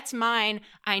 that's mine.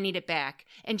 I need it back.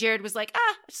 And Jared was like,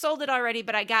 sold it already,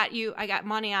 but I got you. I got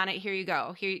money on it. Here you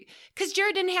go. Because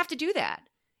Jared didn't have to do that.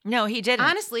 No, he didn't.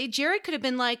 Honestly, Jared could have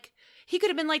been like,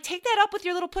 take that up with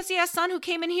your little pussy-ass son who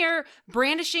came in here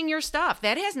brandishing your stuff.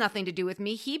 That has nothing to do with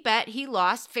me. He bet, he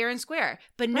lost fair and square.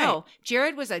 But no, right.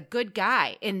 Jared was a good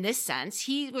guy in this sense.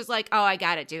 He was like, oh, I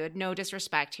got it, dude. No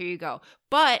disrespect. Here you go.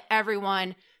 But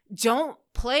everyone, don't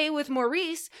play with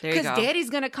Maurice because Daddy's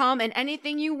going to come and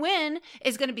anything you win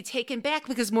is going to be taken back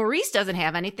because Maurice doesn't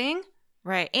have anything.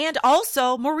 Right. And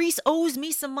also, Maurice owes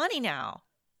me some money now.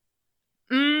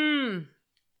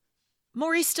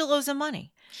 Maurice still owes him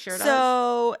money. Sure does.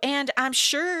 So, and I'm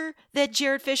sure that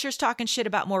Jared Fisher's talking shit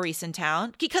about Maurice in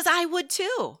town because I would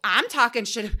too. I'm talking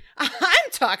shit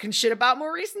about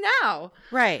Maurice now.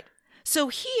 Right. So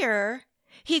here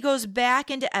he goes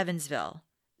back into Evansville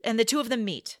and the two of them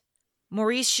meet.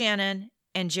 Maurice Shannon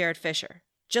and Jared Fisher.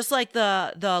 Just like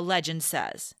the legend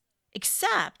says.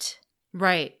 Except.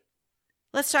 Right.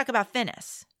 Let's talk about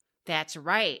Finis. That's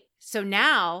right. So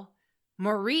now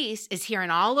Maurice is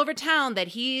hearing all over town that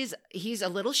he's a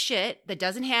little shit that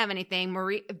doesn't have anything.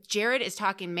 Jared is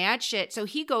talking mad shit, so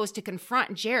he goes to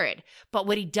confront Jared. But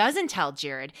what he doesn't tell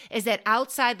Jared is that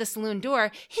outside the saloon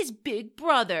door, his big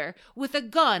brother with a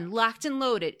gun locked and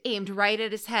loaded, aimed right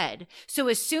at his head. So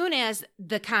as soon as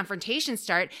the confrontation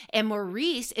start, and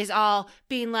Maurice is all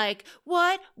being like,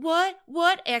 what,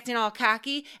 acting all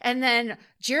cocky, and then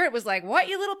Jared was like, what,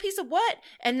 you little piece of what?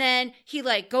 And then he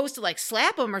like goes to like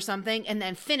slap him or something, and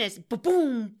then Finnis,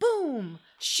 boom, boom,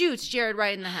 shoots Jared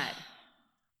right in the head.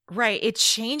 Right. It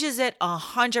changes it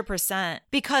 100%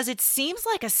 because it seems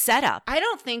like a setup. I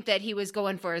don't think that he was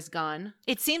going for his gun.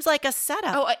 It seems like a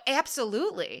setup. Oh,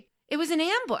 absolutely. It was an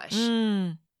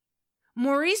ambush.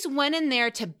 Maurice went in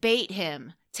there to bait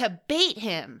him to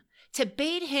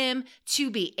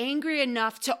be angry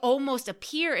enough to almost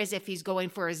appear as if he's going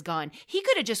for his gun. He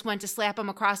could have just went to slap him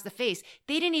across the face.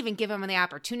 They didn't even give him the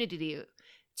opportunity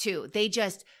to. They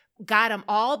just got him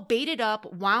all baited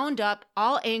up, wound up,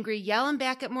 all angry, yelling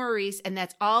back at Maurice, and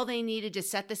that's all they needed to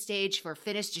set the stage for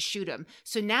Finnis to shoot him.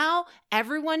 So now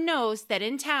everyone knows that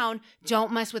in town,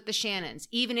 don't mess with the Shannons,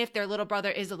 even if their little brother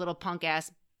is a little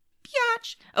punk-ass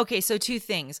biatch. Okay, so 2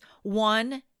 things.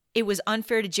 1, it was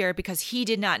unfair to Jared because he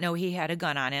did not know he had a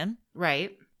gun on him.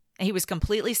 Right. He was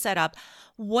completely set up.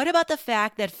 What about the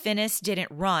fact that Finnis didn't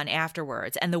run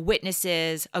afterwards and the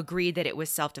witnesses agreed that it was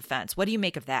self-defense? What do you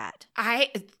make of that?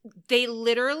 They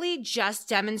literally just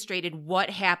demonstrated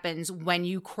what happens when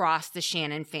you cross the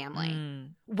Shannon family,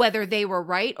 whether they were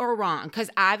right or wrong, because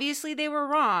obviously they were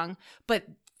wrong, but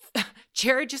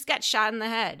Jared just got shot in the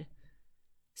head.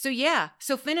 So yeah,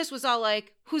 so Finnis was all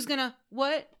like, who's gonna,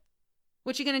 what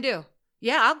you gonna do?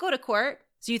 Yeah, I'll go to court.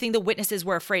 So you think the witnesses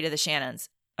were afraid of the Shannons?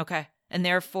 Okay. And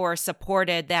therefore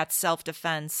supported that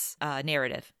self-defense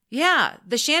narrative. Yeah.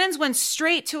 The Shannons went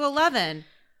straight to 11.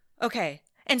 Okay.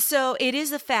 And so it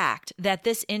is a fact that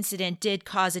this incident did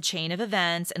cause a chain of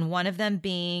events, and one of them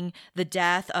being the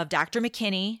death of Dr.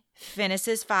 McKinney,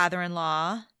 Finnis's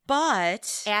father-in-law,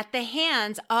 but at the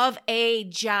hands of a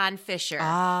John Fisher,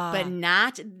 but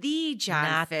not the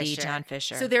John Fisher. Not the John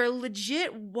Fisher. So there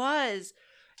legit was,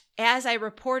 as I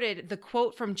reported, the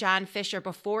quote from John Fisher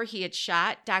before he had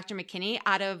shot Dr. McKinney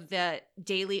out of the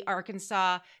Daily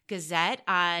Arkansas Gazette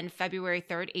on February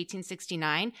 3rd,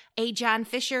 1869. A John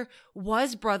Fisher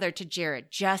was brother to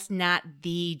Jared, just not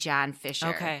the John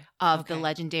Fisher of the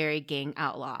legendary gang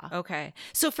outlaw. Okay.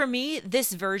 So for me,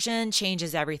 this version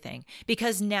changes everything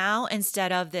because now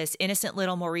instead of this innocent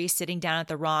little Maurice sitting down at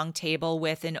the wrong table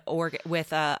with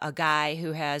a guy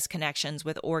who has connections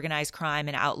with organized crime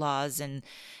and outlaws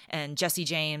and Jesse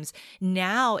James,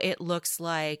 now it looks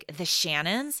like the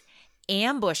Shannons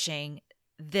ambushing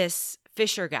this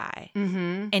Fisher guy.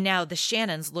 Mm-hmm. And now the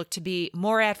Shannons look to be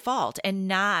more at fault and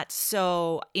not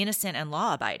so innocent and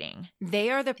law-abiding. They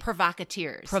are the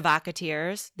provocateurs.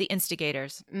 The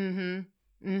instigators.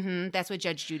 Mm-hmm. Mm-hmm. That's what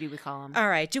Judge Judy would call them. All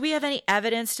right. Do we have any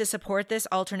evidence to support this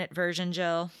alternate version,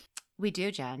 Jill? We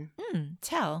do, Jen.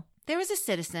 Tell. There was a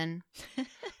citizen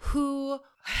who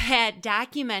had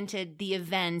documented the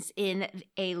events in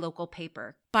a local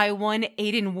paper by one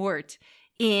Aidan Wart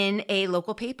in a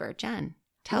local paper. Jen,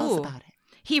 tell us about it.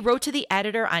 He wrote to the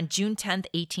editor on June 10th,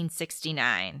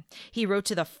 1869. He wrote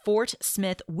to the Fort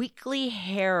Smith Weekly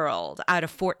Herald out of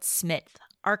Fort Smith,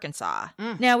 Arkansas.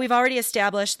 Now, we've already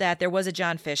established that there was a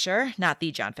John Fisher, not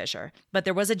the John Fisher, but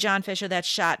there was a John Fisher that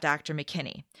shot Dr.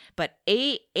 McKinney. But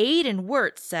Aidan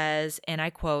Wart says, and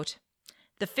I quote,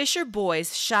 "The Fisher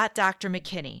boys shot Dr.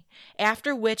 McKinney,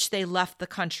 after which they left the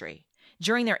country.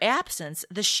 During their absence,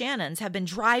 the Shannons have been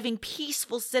driving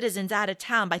peaceful citizens out of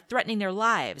town by threatening their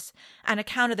lives on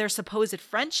account of their supposed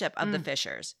friendship of the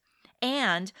Fishers.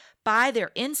 And by their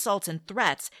insults and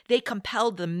threats, they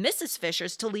compelled the Mrs.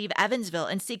 Fishers to leave Evansville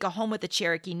and seek a home with the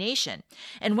Cherokee Nation.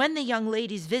 And when the young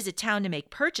ladies visit town to make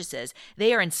purchases,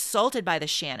 they are insulted by the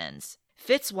Shannons.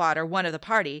 Fitzwater, one of the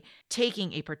party,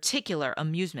 taking a particular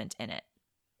amusement in it."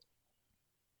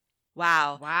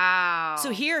 Wow.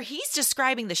 So here he's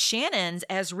describing the Shannons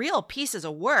as real pieces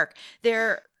of work.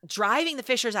 They're driving the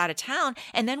Fishers out of town,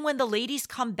 and then when the ladies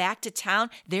come back to town,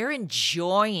 they're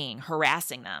enjoying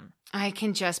harassing them. I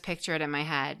can just picture it in my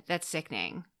head. That's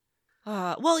sickening.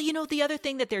 Well, you know, the other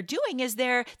thing that they're doing is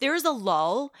there is a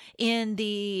lull in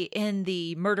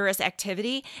the murderous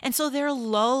activity, and so they're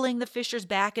lulling the Fishers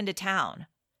back into town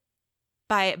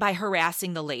by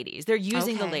harassing the ladies. They're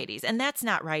using the Okay. ladies, and that's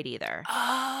not right either.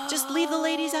 Oh, Just leave the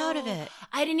ladies out of it.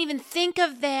 I didn't even think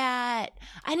of that.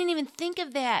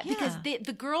 Because Yeah.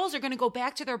 the girls are going to go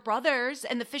back to their brothers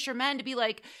and the fishermen to be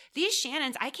like, these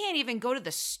Shannons, I can't even go to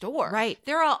the store. Right.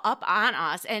 They're all up on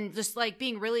us and just like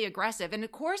being really aggressive. And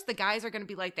of course, the guys are going to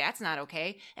be like, that's not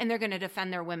okay. And they're going to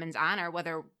defend their women's honor,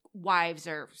 whether wives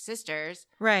or sisters.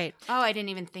 Right. Oh, I didn't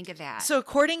even think of that. So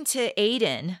according to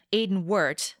Aiden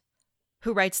Wirt,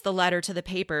 who writes the letter to the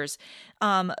papers,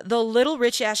 the little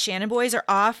rich-ass Shannon boys are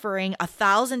offering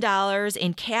 $1,000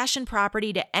 in cash and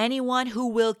property to anyone who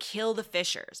will kill the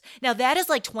Fishers. Now, that is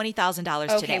like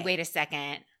 $20,000 today. Okay, wait a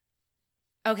second.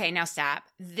 Okay, now stop.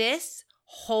 This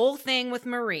whole thing with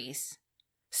Maurice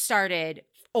started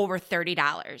over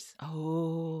 $30.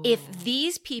 Oh. If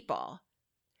these people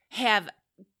have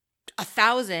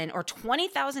 $1,000 or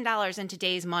 $20,000 in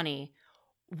today's money,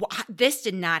 this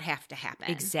did not have to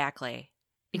happen. Exactly.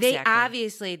 They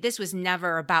obviously, this was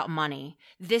never about money.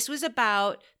 This was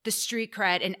about the street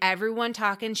cred and everyone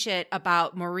talking shit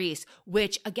about Maurice,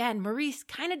 which again, Maurice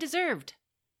kind of deserved.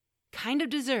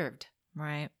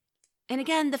 Right. And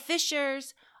again, the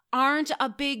Fishers aren't a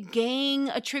big gang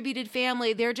attributed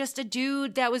family. They're just a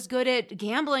dude that was good at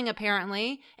gambling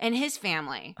apparently and his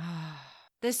family.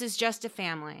 This is just a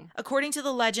family. According to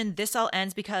the legend, this all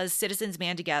ends because citizens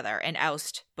band together and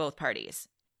oust both parties.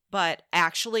 But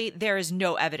actually, there is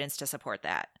no evidence to support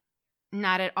that.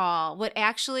 Not at all. What I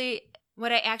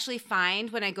actually find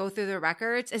when I go through the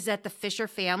records is that the Fisher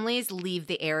families leave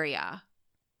the area.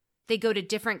 They go to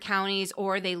different counties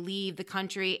or they leave the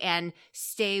country and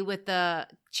stay with the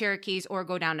Cherokees or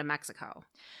go down to Mexico.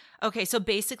 Okay, so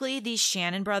basically, these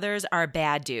Shannon brothers are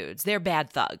bad dudes. They're bad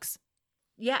thugs.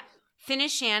 Yeah.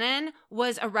 Finis Shannon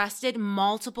was arrested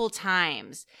multiple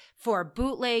times for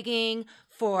bootlegging,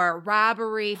 for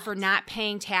robbery, for not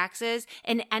paying taxes,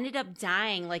 and ended up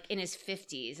dying like in his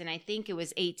 50s. And I think it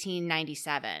was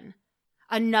 1897.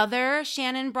 Another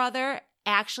Shannon brother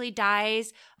actually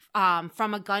dies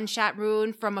from a gunshot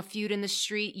wound from a feud in the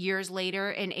street years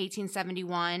later in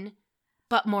 1871.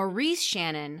 But Maurice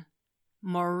Shannon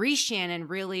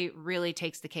really, really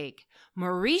takes the cake.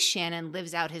 Maurice Shannon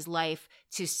lives out his life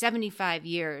to 75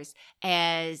 years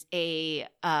as a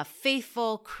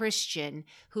faithful Christian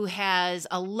who has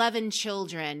 11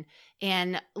 children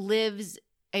and lives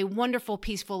a wonderful,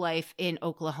 peaceful life in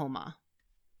Oklahoma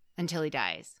until he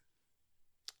dies.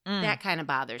 That kind of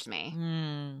bothers me.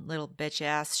 Little bitch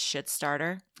ass shit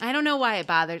starter. I don't know why it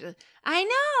bothers. I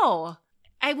know.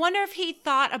 I wonder if he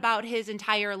thought about his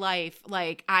entire life.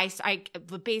 Like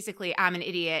basically, I'm an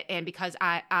idiot, and because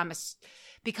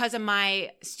because of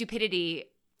my stupidity,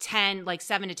 7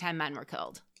 to 10 men were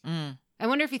killed. I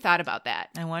wonder if he thought about that.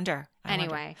 I wonder.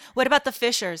 Anyway, what about the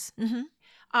Fishers?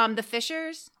 Mm-hmm. The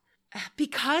Fishers.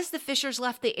 Because the Fishers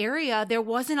left the area, there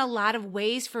wasn't a lot of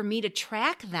ways for me to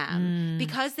track them.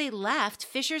 Because they left,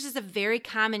 Fishers is a very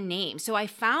common name. So I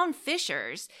found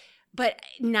Fishers, but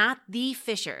not the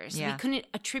Fishers. Yeah. We couldn't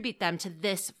attribute them to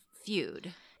this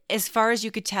feud. As far as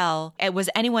you could tell, was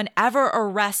anyone ever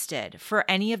arrested for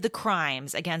any of the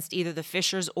crimes against either the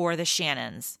Fishers or the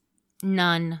Shannons?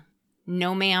 None.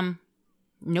 No, ma'am.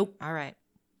 Nope. All right.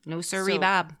 No, sirree,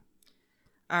 Bob.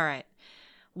 All right.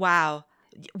 Wow.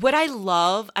 What I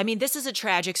love, I mean, this is a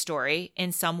tragic story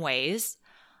in some ways.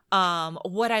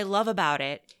 What I love about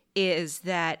it is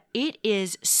that it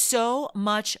is so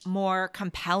much more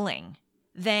compelling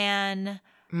than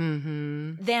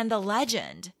the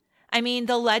legend. I mean,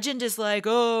 the legend is like,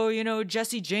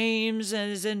 Jesse James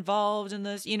is involved in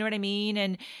this, you know what I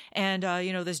mean? And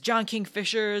this John King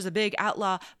Fisher is a big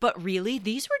outlaw. But really,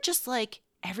 these were just like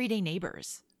everyday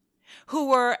neighbors who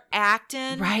were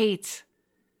acting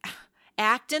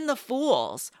the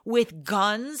fools with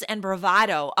guns and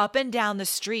bravado up and down the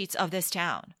streets of this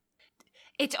town.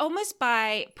 It's almost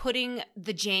by putting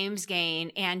the James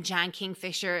gang and John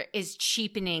Kingfisher is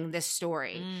cheapening this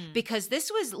story because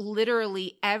this was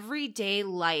literally everyday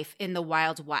life in the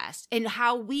Wild West. And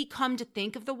how we come to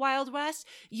think of the Wild West,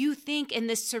 you think in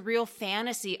this surreal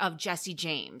fantasy of Jesse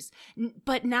James,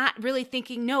 but not really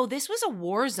thinking, no, this was a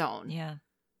war zone. Yeah.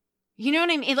 You know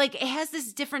what I mean? It has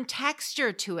this different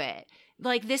texture to it.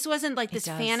 Like, this wasn't like this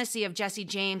fantasy of Jesse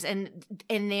James and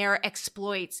their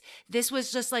exploits. This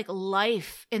was just like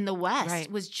life in the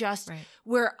West was just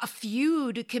where a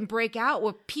feud can break out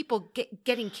with people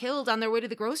getting killed on their way to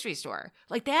the grocery store.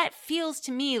 Like, that feels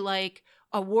to me like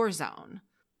a war zone.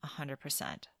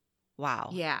 100%. Wow.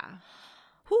 Yeah.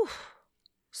 Whew.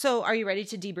 So are you ready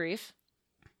to debrief?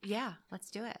 Yeah,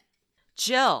 let's do it.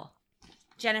 Jill.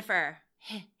 Jennifer.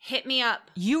 Hit me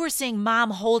up. You were saying Mom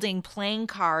holding playing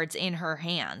cards in her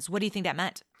hands. What do you think that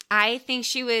meant? I think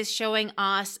she was showing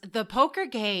us the poker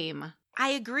game. I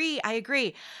agree.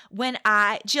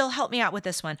 Jill, help me out with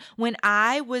this one. When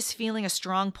I was feeling a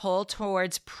strong pull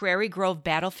towards Prairie Grove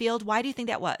Battlefield, why do you think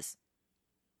that was?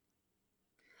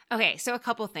 Okay, so a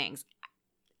couple things.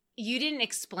 You didn't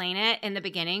explain it in the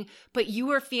beginning, but you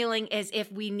were feeling as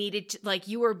if we needed to, like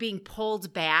you were being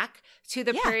pulled back to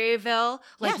the Prairieville.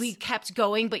 Like we kept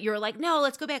going, but you were like, no,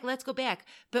 let's go back.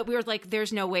 But we were like,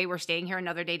 there's no way we're staying here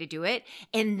another day to do it.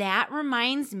 And that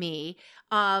reminds me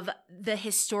of the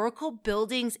historical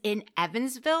buildings in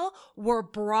Evansville were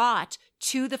brought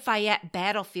to the Fayette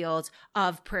battlefield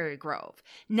of Prairie Grove.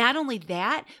 Not only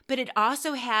that, but it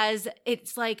also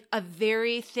it's like a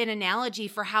very thin analogy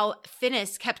for how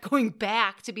Finnis kept going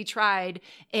back to be tried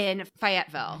in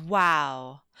Fayetteville.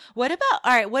 Wow. What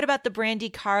about the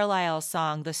Brandi Carlile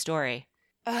song, The Story?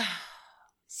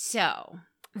 So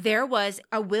there was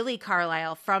a Willie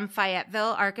Carlisle from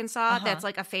Fayetteville, Arkansas. That's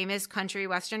like a famous country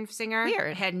western singer.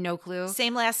 Weird. Had no clue.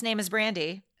 Same last name as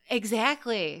Brandi.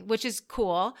 Exactly, which is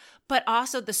cool. But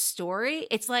also the story,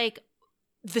 it's like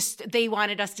they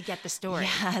wanted us to get the story.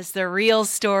 Yes, the real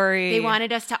story. They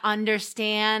wanted us to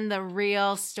understand the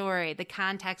real story, the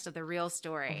context of the real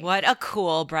story. What a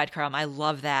cool breadcrumb. I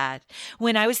love that.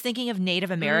 When I was thinking of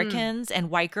Native Americans and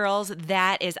white girls,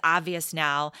 that is obvious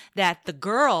now that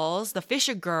the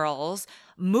Fisher girls,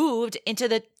 moved into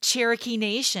the Cherokee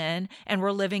Nation and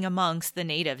were living amongst the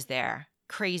natives there.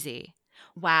 Crazy.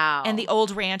 Wow. And the old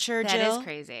rancher, Jill. That is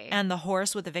crazy. And the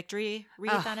horse with the victory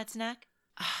wreath on its neck.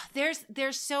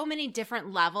 There's so many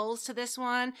different levels to this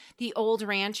one. The old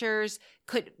ranchers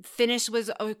Finnish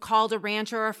was called a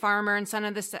rancher or a farmer in some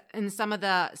of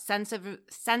the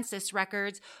census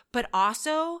records, but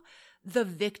also the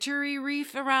victory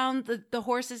wreath around the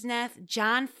horse's neck.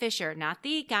 John Fisher, not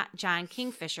the John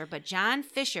Kingfisher, but John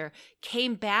Fisher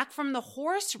came back from the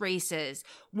horse races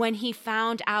when he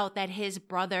found out that his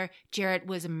brother Jarrett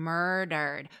was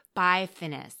murdered by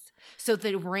Finnis. So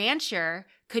the rancher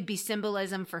could be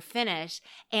symbolism for Finnish,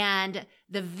 and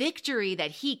the victory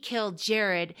that he killed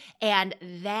Jared, and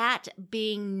that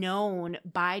being known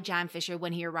by John Fisher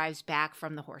when he arrives back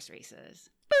from the horse races.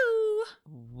 Boo!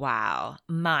 Wow.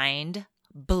 Mind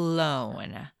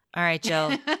blown. All right,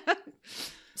 Jill.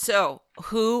 So,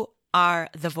 who are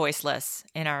the voiceless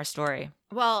in our story?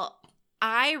 Well,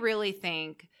 I really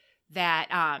think that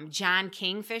John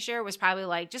Kingfisher was probably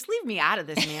like, just leave me out of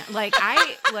this, man.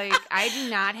 I do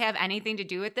not have anything to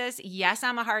do with this. Yes,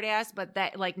 I'm a hard ass, but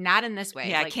that not in this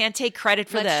way. Yeah, I can't take credit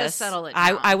for this. Let's just settle it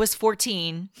down. I was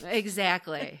 14.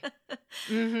 Exactly.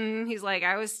 He's like,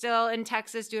 I was still in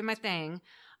Texas doing my thing.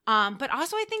 But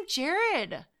also I think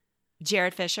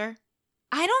Jared Fisher?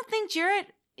 I don't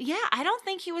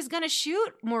think he was going to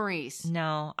shoot Maurice.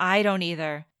 No, I don't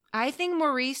either. I think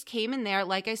Maurice came in there,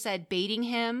 like I said, baiting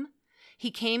him. He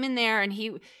came in there and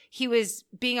he was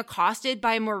being accosted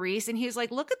by Maurice, and he was like,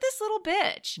 look at this little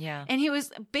bitch. Yeah. And he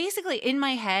was basically, in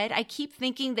my head, I keep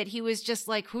thinking that he was just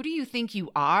like, who do you think you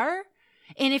are?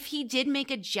 And if he did make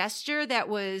a gesture that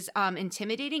was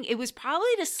intimidating, it was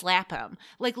probably to slap him.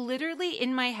 Like literally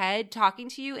in my head, talking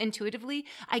to you intuitively,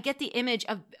 I get the image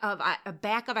of a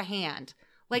back of a hand.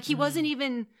 Like he wasn't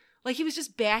even, like he was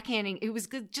just backhanding. It was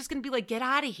just going to be like, get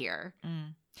out of here.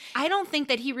 I don't think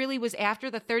that he really was after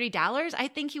the $30. I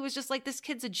think he was just like, this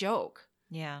kid's a joke.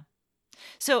 Yeah.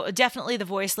 So definitely the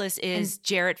voiceless is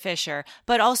Jarrett Fisher,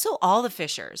 but also all the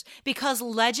Fishers, because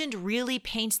legend really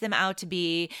paints them out to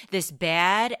be this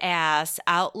badass,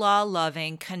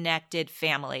 outlaw-loving, connected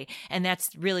family. And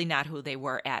that's really not who they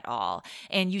were at all.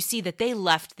 And you see that they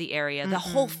left the area. The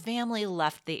whole family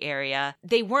left the area.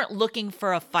 They weren't looking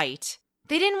for a fight.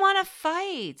 They didn't want to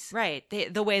fight. Right.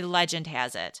 The way legend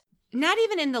has it. Not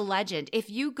even in the legend. If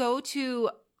you go to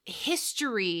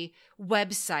history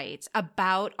websites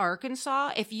about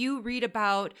Arkansas, if you read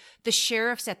about the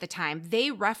sheriffs at the time,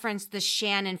 they reference the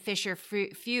Shannon Fisher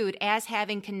feud as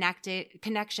having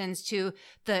connections to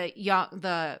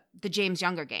the James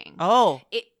Younger gang. Oh.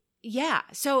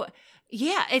 So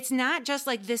it's not just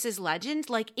like this is legend.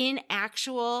 Like in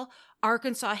actual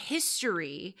Arkansas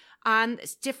history on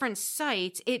different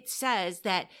sites, it says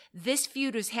that this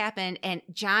feud was happened and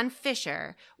John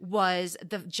Fisher was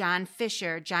the John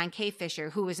K. Fisher,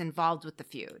 who was involved with the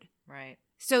feud. Right.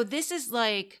 So this is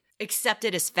like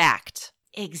accepted as fact.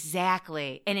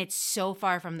 Exactly. And it's so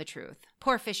far from the truth.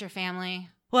 Poor Fisher family.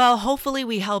 Well, hopefully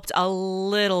we helped a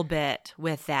little bit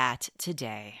with that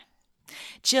today.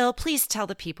 Jill, please tell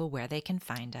the people where they can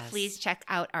find us. Please check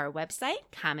out our website,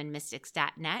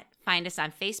 commonmystics.net. Find us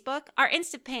on Facebook. Our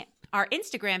our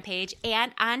Instagram page,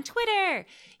 and on Twitter.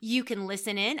 You can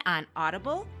listen in on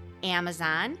Audible,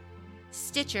 Amazon,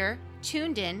 Stitcher,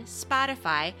 TuneIn,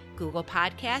 Spotify, Google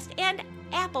Podcast, and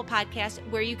Apple Podcast,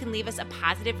 where you can leave us a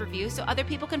positive review so other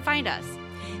people can find us.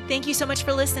 Thank you so much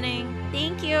for listening.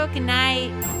 Thank you. Good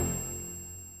night.